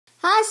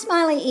Hi,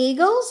 Smiley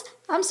Eagles.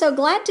 I'm so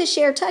glad to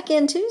share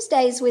Tuck-In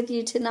Tuesdays with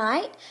you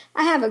tonight.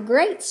 I have a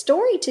great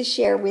story to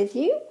share with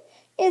you.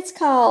 It's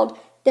called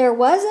There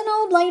Was an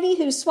Old Lady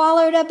Who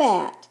Swallowed a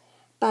Bat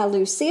by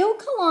Lucille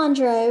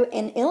Calandro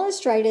and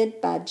illustrated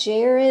by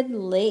Jared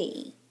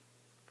Lee.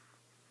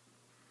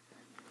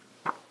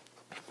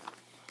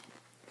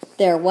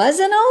 There was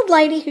an old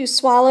lady who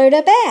swallowed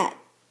a bat.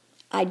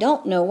 I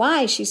don't know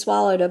why she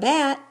swallowed a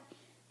bat.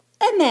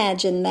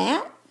 Imagine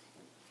that.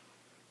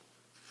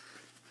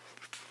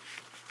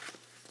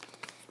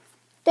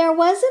 There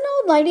was an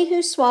old lady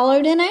who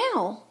swallowed an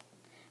owl.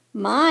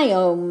 My,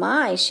 oh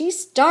my, she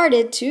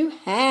started to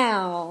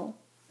howl.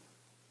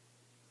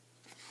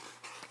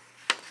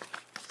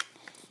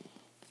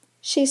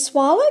 She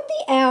swallowed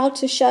the owl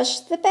to shush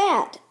the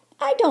bat.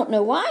 I don't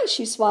know why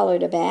she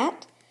swallowed a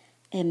bat.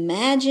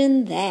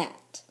 Imagine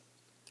that.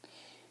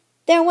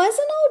 There was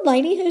an old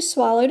lady who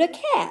swallowed a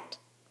cat.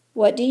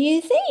 What do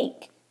you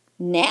think?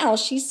 Now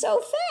she's so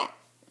fat.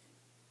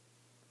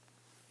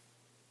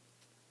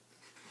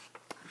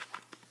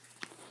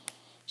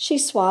 She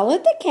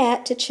swallowed the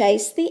cat to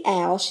chase the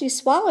owl. She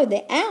swallowed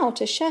the owl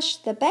to shush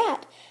the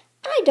bat.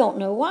 I don't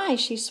know why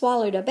she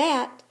swallowed a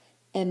bat.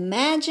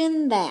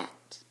 Imagine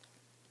that.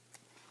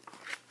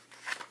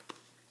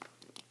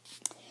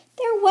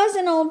 There was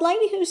an old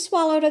lady who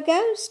swallowed a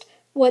ghost.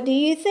 What do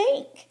you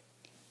think?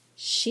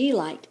 She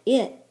liked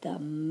it the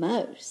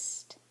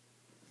most.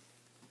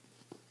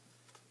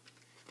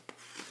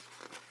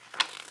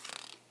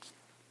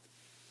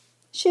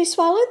 She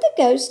swallowed the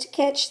ghost to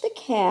catch the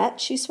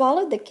cat. She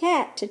swallowed the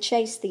cat to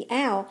chase the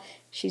owl.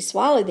 She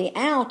swallowed the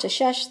owl to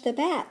shush the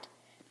bat.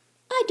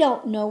 I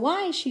don't know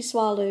why she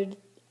swallowed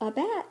a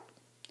bat.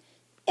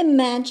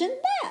 Imagine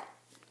that.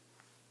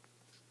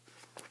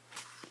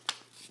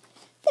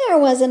 There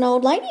was an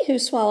old lady who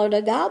swallowed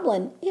a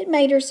goblin. It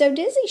made her so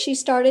dizzy she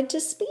started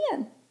to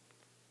spin.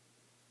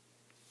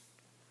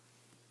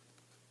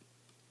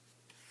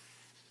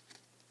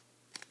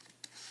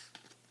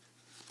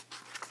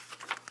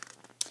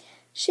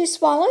 She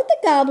swallowed the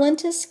goblin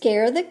to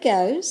scare the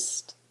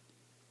ghost.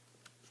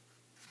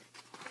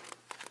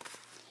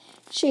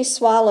 She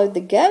swallowed the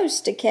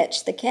ghost to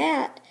catch the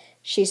cat.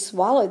 She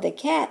swallowed the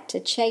cat to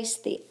chase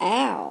the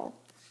owl.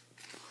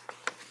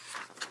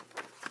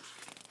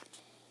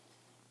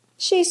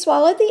 She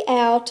swallowed the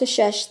owl to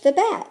shush the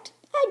bat.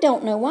 I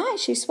don't know why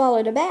she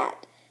swallowed a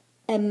bat.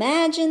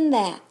 Imagine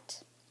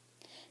that.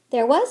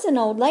 There was an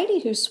old lady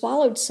who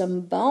swallowed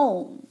some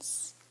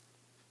bones.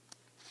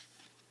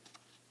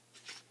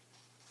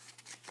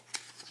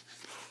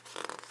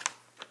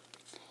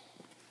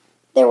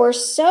 There were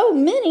so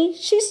many,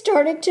 she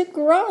started to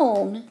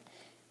groan.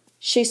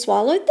 She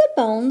swallowed the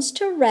bones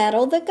to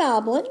rattle the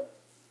goblin.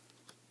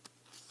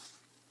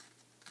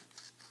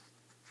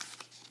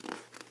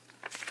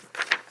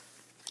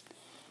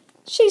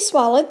 She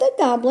swallowed the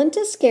goblin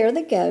to scare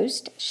the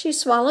ghost. She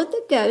swallowed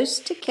the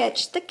ghost to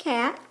catch the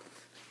cat.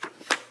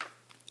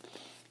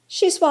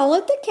 She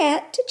swallowed the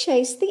cat to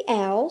chase the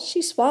owl.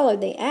 She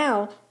swallowed the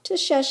owl to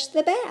shush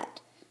the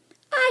bat.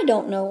 I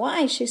don't know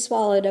why she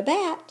swallowed a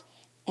bat.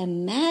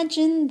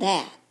 Imagine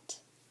that.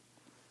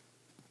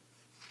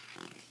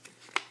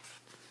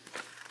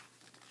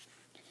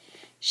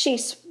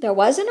 There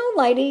was an old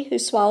lady who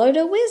swallowed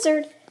a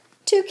wizard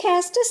to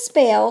cast a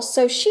spell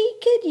so she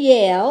could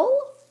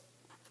yell,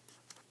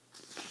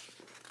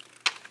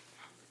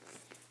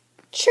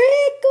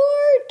 "Trick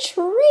or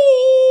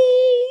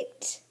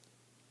treat!"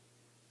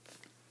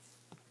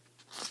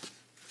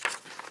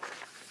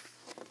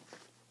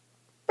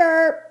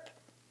 Burp.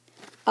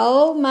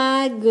 Oh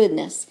my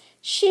goodness.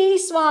 She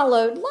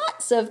swallowed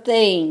lots of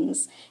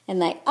things, and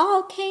they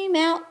all came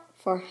out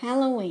for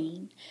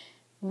Halloween.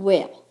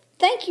 Well,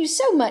 thank you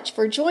so much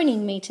for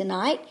joining me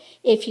tonight.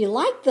 If you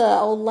like the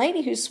old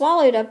lady who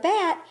swallowed a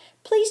bat,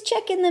 please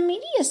check in the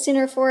Media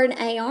Center for an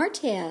AR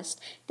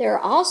test. There are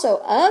also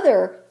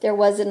other There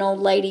Was an Old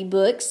Lady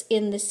books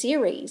in the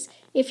series,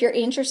 if you're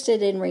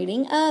interested in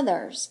reading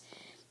others.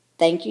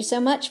 Thank you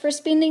so much for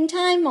spending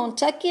time on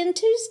Tuck-In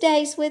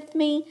Tuesdays with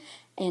me,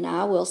 and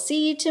I will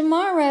see you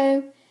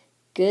tomorrow.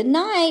 Good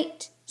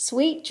night.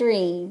 Sweet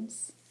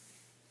dreams.